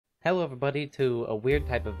Hello everybody to a weird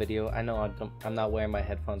type of video. I know I'm not wearing my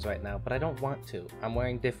headphones right now, but I don't want to. I'm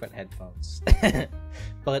wearing different headphones.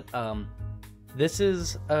 But this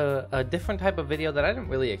is a different type of video that I didn't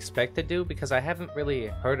really expect to do because I haven't really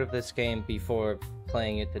heard of this game before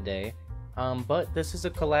playing it today. But this is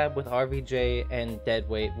a collab with RVJ and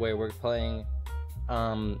DeadWeight where we're playing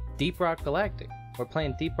Deep Rock Galactic. We're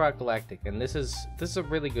playing Deep Rock Galactic, and this is a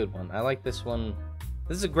really good one. I like this one.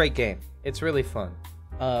 This is a great game. It's really fun.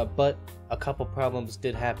 But a couple problems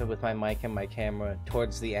did happen with my mic and my camera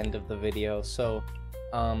towards the end of the video, so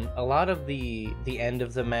a lot of the end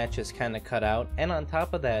of the match is kind of cut out, and on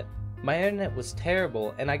top of that, my internet was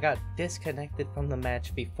terrible and I got disconnected from the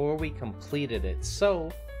match before we completed it. So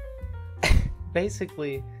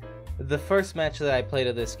basically, the first match that I played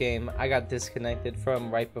of this game, I got disconnected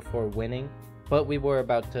from right before winning, but we were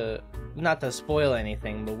about to, not to spoil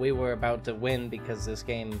anything, but we were about to win because this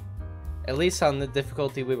game, at least on the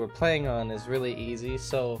difficulty we were playing on, is really easy.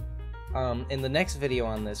 So in the next video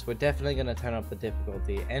on this, we're definitely going to turn up the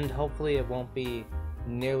difficulty, and hopefully it won't be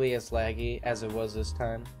nearly as laggy as it was this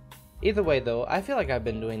time. Either way though, I feel like I've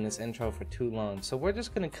been doing this intro for too long, so we're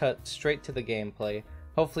just going to cut straight to the gameplay.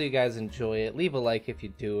 Hopefully you guys enjoy it. Leave a like if you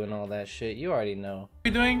do and all that shit. You already know.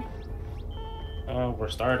 What are you doing? We're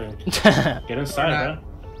starting. Get inside, bro.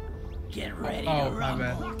 Get ready Oh, to my run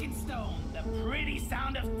bad. Walking Stone, the pretty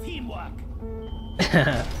sound of teamwork.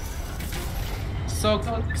 So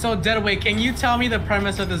DeadWeight, can you tell me the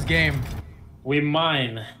premise of this game? We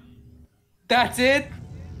mine. That's it?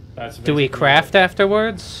 That's Do we craft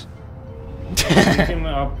afterwards? You can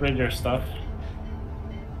upgrade your stuff.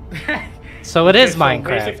 So it is so Minecraft.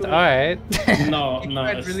 basically- Alright. No,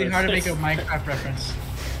 It's really hard to make a Minecraft reference.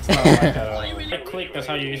 It's not like that at all. Click, that's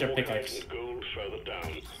how you use your pickaxe.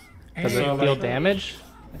 Does it So, deal like- damage?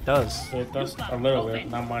 It does. It does a little bit,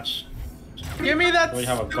 not much. Give me that We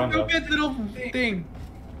have a gun, though. stupid little thing.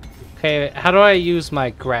 Okay, how do I use my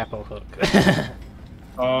grapple hook?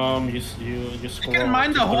 You You scroll. can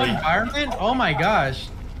mine the to whole 3. environment? Oh my gosh.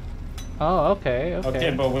 Oh, okay, Okay,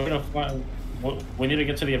 okay. but we need to find. We need to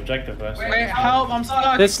get to the objective first. Wait, help, I'm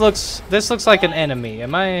stuck. This looks like an enemy.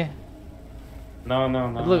 Am I? No,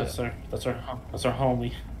 Look. that's our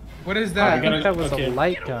homie. What is I that? think that was okay. a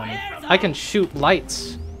light gun. I can shoot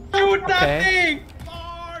lights. Shoot that Okay. thing!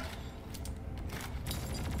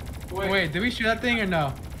 Wait, did we shoot that thing or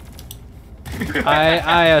no?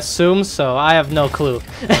 I assume so. I have no clue.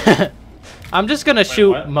 I'm just gonna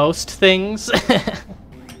shoot what? most things.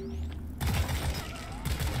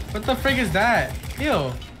 What the frig is that?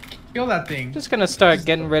 Ew. Kill that thing. Just gonna start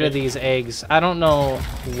getting rid of these eggs. I don't know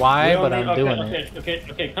why, but I'm doing it.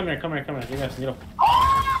 Okay, come here. You guys need to.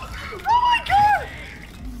 Oh my god!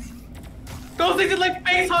 Those things are like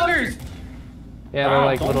face huggers! Yeah, they're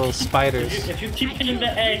like Don't little keep- spiders. If you keep hitting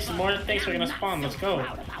the eggs, more things are gonna spawn. Let's go.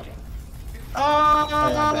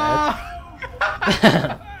 Oh!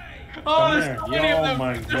 Oh, Come there's here. so many of Yo, them.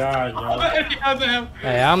 my god, So yo. many of them.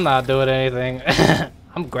 Hey, I'm not doing anything.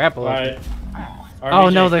 I'm grappling. Alright. Oh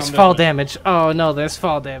no, RVJ, there's come fall this way. damage. Oh no, there's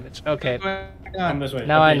fall damage. Okay. Come this way.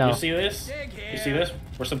 Now I Okay, know. You see this? You see this?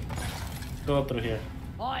 We're supposed to go through here.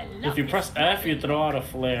 If you press F, you throw out a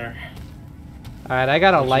flare. Alright, I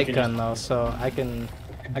got a Which you light can gun just- though, so I can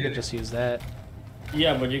just use that.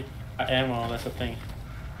 Yeah, but you ammo. That's the thing.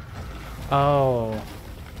 Oh,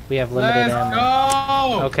 we have limited Let's ammo.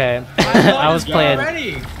 go! Okay. thought I was this playing.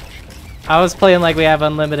 already. I was playing like we have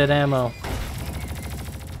unlimited ammo.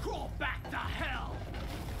 Crawl back to hell.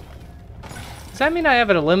 Does that mean I have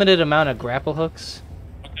a limited amount of grapple hooks?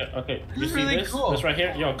 Okay. You This is see really this? cool. This right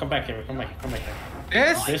here? Yo, come back here. Come back here.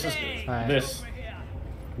 This? This is Alright. this.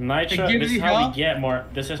 Nitro. It gives This is you how health? we get more.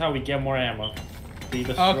 This is how we get more ammo. We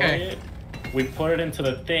destroy Okay. it. We put it into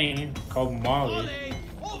the thing called Molly.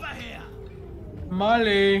 Over here.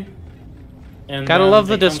 Molly. And Gotta then love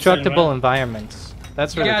the it comes in, destructible right? environments.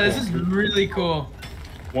 That's really Yeah, cool. this is really cool.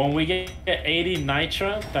 When we get 80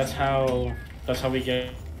 nitra, that's how we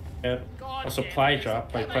get a supply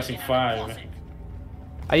drop by pressing 5.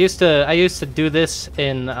 I used to do this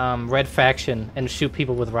in Red Faction and shoot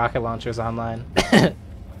people with rocket launchers online.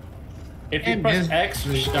 If you And press this- X,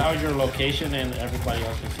 shout your location and everybody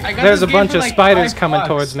else can see. I it. got There's a this game bunch for of like spiders $5. coming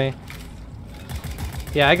towards me.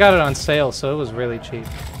 Yeah, I got it on sale, so it was really cheap.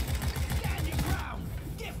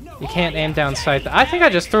 You can't aim down sight. I think I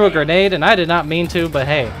just threw a grenade, and I did not mean to, but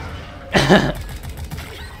hey.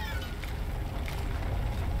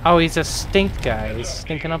 Oh, he's a stink guy. He's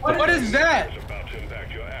stinking up. What is that? About to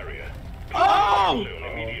impact your area. Oh!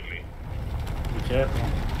 Immediately. Be careful.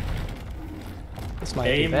 This might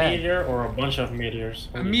A be bad. meteor or a bunch of meteors?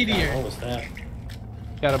 A meteor. What was that?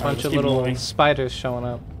 Got a bunch let's of keep little moving. spiders showing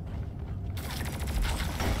up.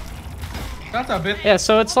 That's a bit. Yeah,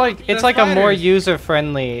 so it's like a more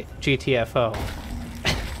user-friendly GTFO.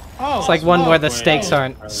 Oh, It's like one where the wait. stakes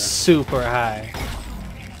aren't super high.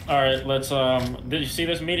 Alright, let's did you see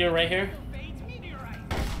this meteor right here?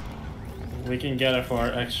 We can get it for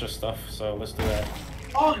our extra stuff, so let's do that.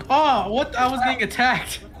 Oh, what? I was getting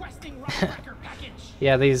attacked.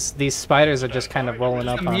 Yeah, these spiders are just kind of rolling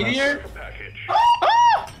up A on us. meteor?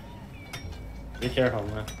 Be careful,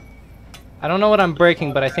 man. I don't know what I'm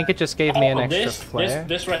breaking, but I think it just gave me an Oh, extra flare.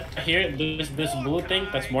 this right here, this blue thing,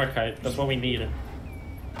 that's Morkite. That's what we needed.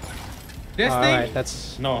 This thing? Alright,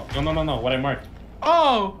 that's... No, what I marked.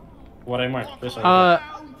 Oh! What I marked. This right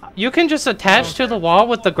here. You can just attach to the wall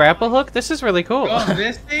with the grapple hook? This is really cool. Oh,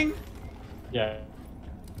 this thing? Yeah.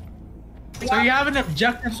 So you have an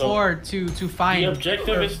objective So, ore to find. The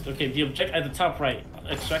objective is, okay, the objective at the top right,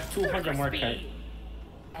 extract 200 Morkite.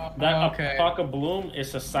 That Okay. Apoca Bloom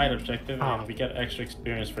is a side objective, and we get extra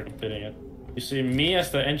experience for completing it. You see, me as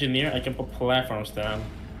the engineer, I can put platforms down.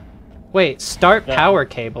 Wait, start Yeah. power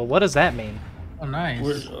cable. What does that mean? Oh, nice.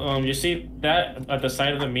 You see that at the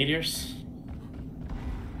side of the meteors?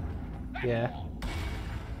 Yeah.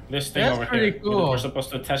 This thing That's over pretty here. cool. We're supposed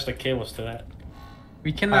to attach the cables to that.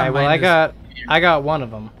 We cannot. Alright, well mine I got one of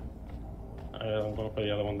them. I'm gonna put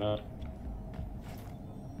the other one down.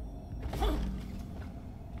 You're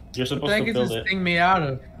What the supposed heck to is build this it. thing made out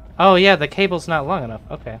of? Oh yeah, the cable's not long enough.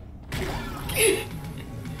 Okay.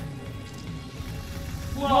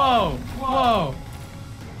 Whoa! Whoa!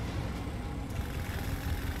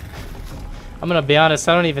 I'm gonna be honest,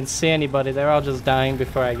 I don't even see anybody. They're all just dying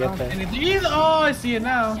before I get there. Oh, I see it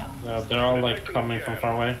now. They're all like coming from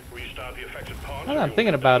far away. Restart the affected parts. Now that I'm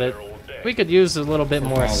thinking about it, we could use a little bit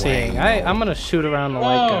more seeing. I'm gonna shoot around the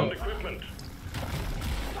light Whoa. gun. Equipment.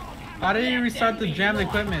 How did you restart the jammed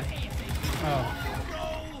equipment? Oh,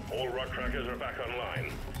 All rock trackers are back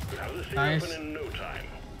online. We'll have this thing Nice. open in no time.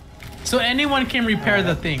 so anyone can repair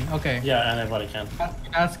the thing. Okay, Yeah, anybody can.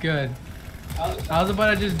 that's good. I was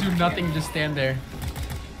about to just do nothing, just stand there.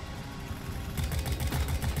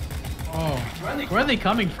 Oh, where are they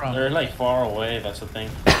coming from? They're like far away, that's the thing.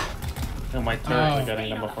 No, my turrets are getting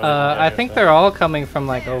them before they I get think here, they're all coming from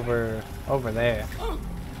like over there.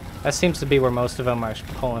 That seems to be where most of them are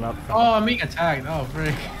pulling up from. Oh, I'm being attacked. Oh,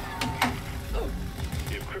 frick.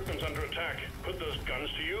 The equipment's under attack. Put those guns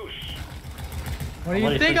to use. What do you What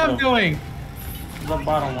do you think think I'm of- doing? The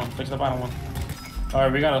bottom one. Fix the bottom one.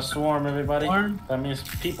 Alright, we got a swarm, everybody. Swarm? That means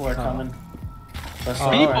people are coming. That's Oh,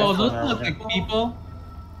 People, alright. those don't look like people.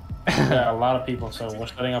 Yeah, a lot of people, so we're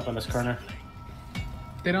setting up in this corner.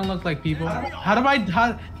 They don't look like people. How do I?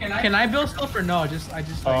 Can I build stuff or no? I just like.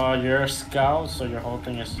 You're a scout, so your whole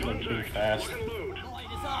thing is like pretty fast.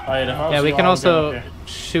 Alright, if I was Yeah, we you, can I would go also up here.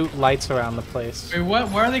 shoot lights around the place. Wait,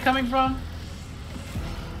 what? Where are they coming from?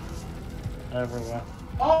 Everywhere.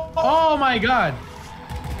 Oh my God!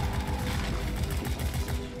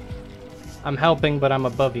 I'm helping, but I'm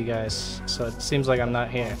above you guys, so it seems like I'm not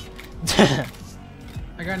here.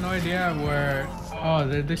 I got no idea where. Oh,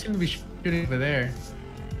 they seem to be shooting over there.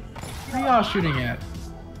 Where are y'all shooting at?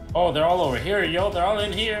 Oh, they're all over here, yo. They're all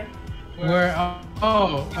in here. Where?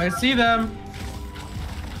 Oh, I see them.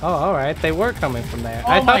 Oh, alright, they were coming from there.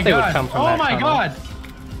 Oh I my thought they would God. come from Oh that my tunnel. God!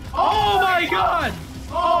 Oh my God!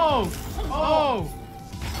 Oh! Oh!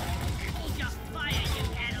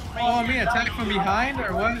 Oh, I'm being attacked from behind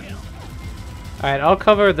or what? Alright, I'll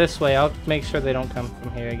cover this way. I'll make sure they don't come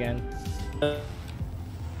from here again.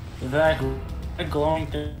 That glowing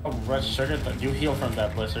thing of red sugar, that you heal from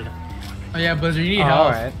that blizzard. Oh yeah, Blizzard, you need Oh, help.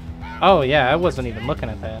 alright. Oh yeah, I wasn't even looking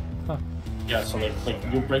at that. Huh. Yeah, so like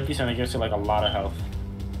you break these and it gives you like a lot of health.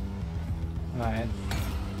 Alright.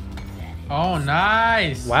 Oh,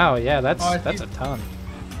 nice! Wow, yeah, Oh, I that's see. a ton.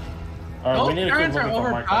 Alright, Those we need to keep turrets are looking for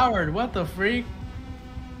Marco. overpowered. What the freak?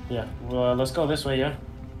 Yeah, well, let's go this way, yeah?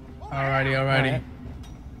 Alrighty. Alright.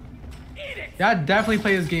 Yeah, I'd definitely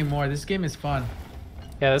play this game more. This game is fun.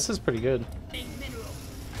 Yeah, this is pretty good.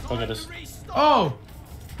 Look at this. Oh!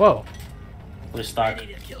 Whoa. Restock.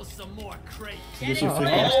 Ready to kill some more crates. Gives you 50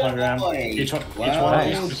 extra gram. Each one of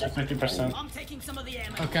these gives you 50%. I'm taking some of the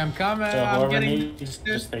ammo. Okay, I'm coming. So I'm whoever getting. needs,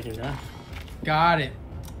 just take it, yeah? Got it.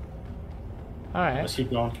 Alright. Let's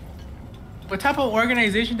keep going. What type of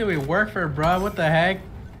organization do we work for, bruh? What the heck?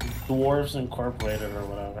 Dwarves Incorporated or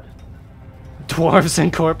whatever. Dwarves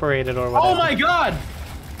Incorporated or whatever. Oh my God!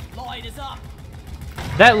 Light is up.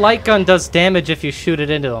 That light gun does damage if you shoot it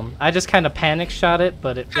into them. I just kind of panic shot it,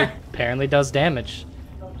 but it apparently does damage.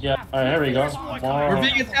 Yeah, alright, here we go. More, We're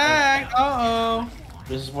being attacked. Uh oh.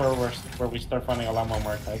 this is where we start finding a lot more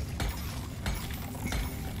Markite.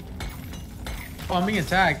 Oh, I'm being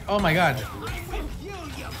attacked. Oh my God.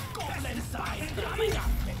 Suicide's coming up.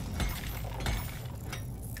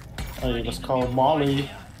 Hey, let's call Molly.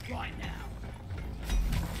 Right now.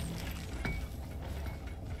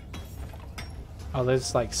 Oh,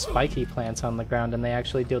 there's like spiky plants on the ground and they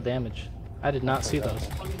actually deal damage. I did not see those.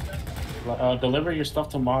 Deliver your stuff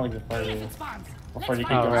to Molly before you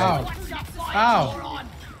can Oh, go. right. Ow.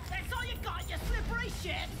 That's all you got, you slippery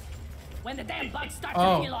shit. When the damn bugs start to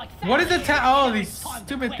Oh, feel like what is the oh these time to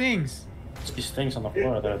stupid quit. things? These things on the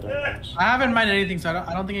floor that are doing things. I haven't mined anything, so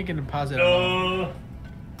I don't think I can deposit it. I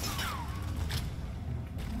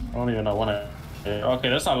don't even know when okay,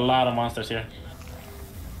 there's a lot of monsters here.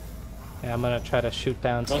 Yeah, I'm gonna try to shoot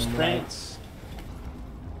down Those some cranes. lights.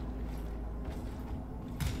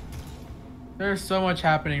 There's so much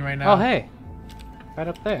happening right now. Oh, hey. Right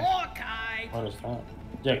up there. Okay. What is that?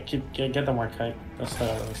 Yeah, get the more kite. That's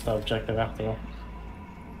the objective after all.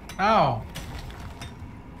 Ow.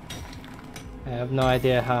 I have no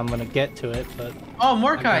idea how I'm gonna get to it, but Oh, I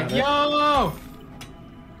Morkai. got it. Yo.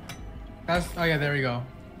 That's. Oh yeah, there we go.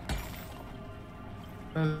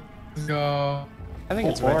 Let's go. I think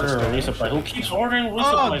it's Order a registered. resupply. Who keeps ordering Oh,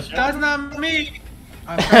 resupplies? that's not me.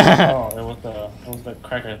 I'm Oh, it was the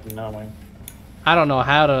cracker. No, man. I don't know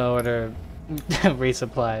how to order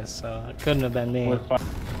resupplies, so it couldn't have been me.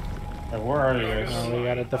 Where are you guys? Oh, we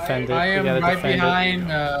gotta defend it. I am we gotta right defend behind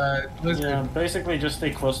Yeah, Blizzard. basically just stay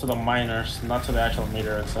close to the miners, not to the actual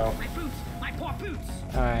meter itself. My boots, my poor boots.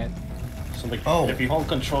 it. Alright. So Oh. if you hold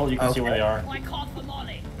control, you can see where they are. I called for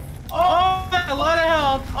Molly. Oh, a lot of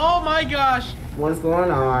health. Oh my gosh. What's going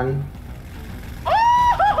on?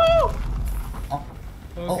 Oh,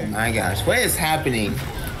 Oh my gosh, what is happening?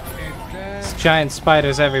 There's giant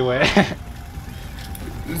spiders everywhere.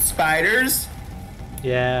 Spiders?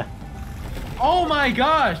 Yeah. Oh my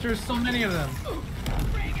gosh, there's so many of them.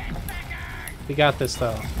 We got this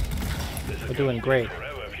though. We're doing great.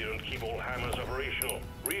 Forever if you don't keep all hammers operational.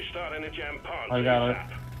 Restart energy and parts. I got it.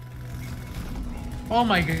 Oh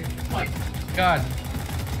my god.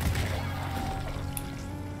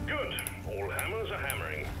 Good. All hammers are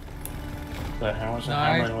hammering. The hammers are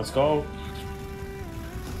Nice. hammering. Let's go.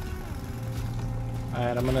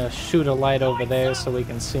 Alright, I'm gonna shoot a light over there so we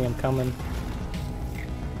can see him coming.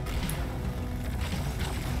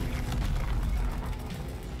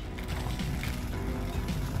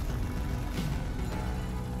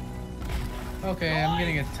 Okay, I'm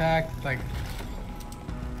getting attacked like.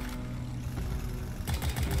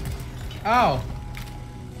 Oh.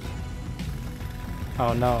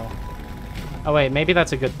 Oh no. Oh wait, maybe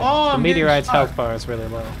that's a good thing. Oh, the I'm getting meteorite's shot. health bar is really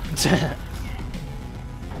low.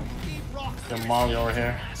 Get Molly over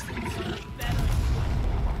here.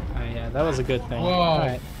 Oh yeah, that was a good thing. Whoa.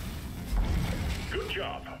 Alright. Good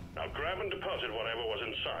job. Now grab and deposit whatever was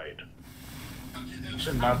inside.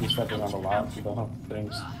 Should not be stepping on the lot of the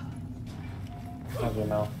things. As you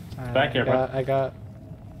know. Alright, Back here, bro. I got.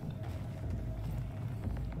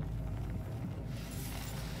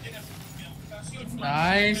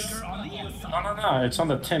 Nice. No. It's on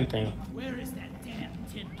the tin thing. Where is that damn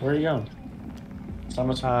tin? Where are you going? It's on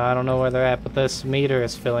the I don't know where they're at, but this meter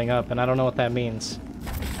is filling up, and I don't know what that means.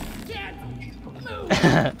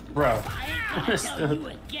 bro. I'll tell you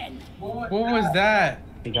again. What was that?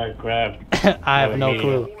 He got grabbed. I have no meter.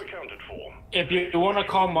 clue. All accounted for. If you want to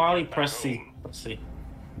call Molly, press C. Let's see.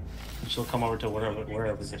 She'll come over to wherever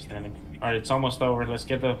you're standing. All right, it's almost over. Let's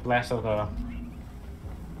get the last of the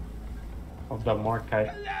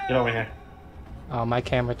Morkite. Get over here. Oh, my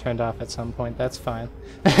camera turned off at some point. That's fine.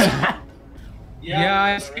 Yeah,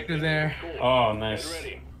 I see you there. Oh, nice.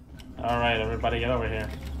 All right, everybody, get over here.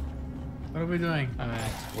 What are we doing?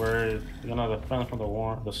 Alright. We're gonna defend from the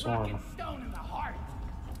swarm. Stone in the heart.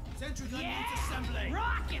 Sentry gun needs assembly.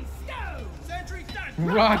 Rock and stone. Sentry gun.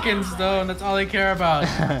 Rock and stone, that's all they care about.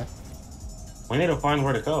 We need to find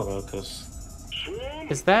where to go though, cause Swarm.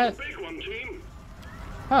 Is that? Big one, team.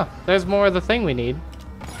 Huh, there's more of the thing we need.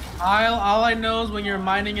 All I know is when you're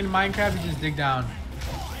mining in Minecraft, you just dig down.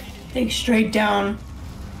 Dig straight down.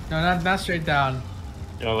 No, not straight down.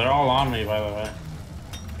 yo, they're all on me by the way.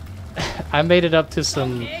 I made it up to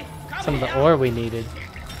some of the ore we needed.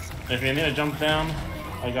 If you need to jump down,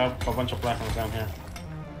 I got a bunch of platforms down here.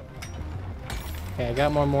 Okay, I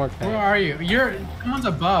got more Where things. are you? Someone's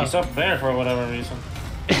above. He's up there for whatever reason.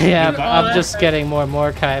 Yeah, Oh, I'm that's just right. getting more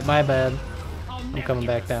Morkite. My bad. I'm coming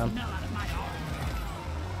back down.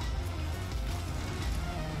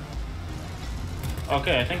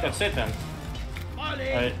 Okay, I think that's it then.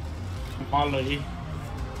 Right. Molly.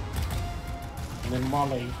 And then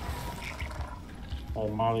Molly. Oh,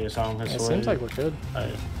 Molly is on his It way. seems like we're good.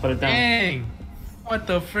 Alright, put it down. Dang! What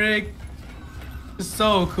the frig? This is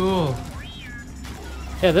so cool.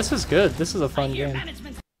 Yeah, this is good. This is a fun game.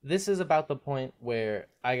 This is about the point where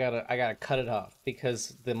I gotta cut it off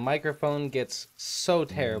because the microphone gets so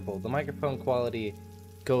terrible. The microphone quality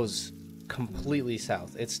goes completely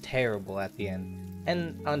south. It's terrible at the end.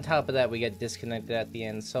 And on top of that, we get disconnected at the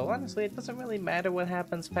end. So honestly, it doesn't really matter what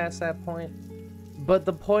happens past that point. But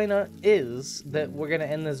the point is that we're gonna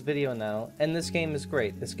end this video now. And this game is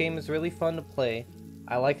great. This game is really fun to play.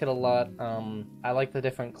 I like it a lot. I like the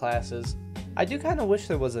different classes. I do kind of wish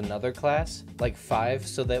there was another class, like 5,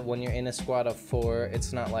 so that when you're in a squad of 4,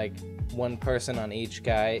 it's not like one person on each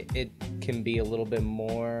guy. It can be a little bit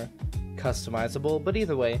more customizable, but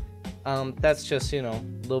either way, that's just, you know,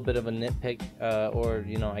 a little bit of a nitpick, or,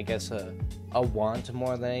 you know, I guess a want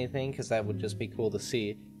more than anything, because that would just be cool to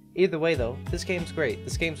see. Either way, though, this game's great.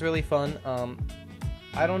 This game's really fun.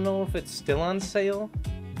 I don't know if it's still on sale,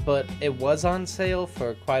 but it was on sale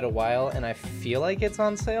for quite a while, and I feel like it's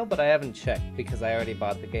on sale, but I haven't checked because I already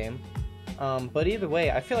bought the game. But either way,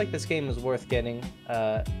 I feel like this game is worth getting,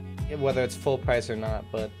 whether it's full price or not,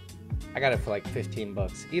 but I got it for like 15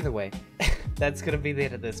 bucks. Either way, that's gonna be the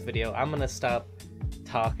end of this video. I'm gonna stop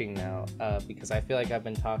talking now, because I feel like I've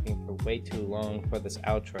been talking for way too long for this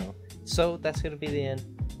outro. So that's gonna be the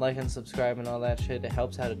end. Like and subscribe and all that shit. It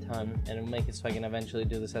helps out a ton, and it'll make it so I can eventually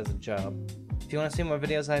do this as a job. If you want to see more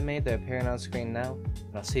videos I made, they're appearing on screen now.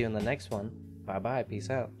 And I'll see you in the next one. Bye bye, peace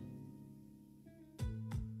out.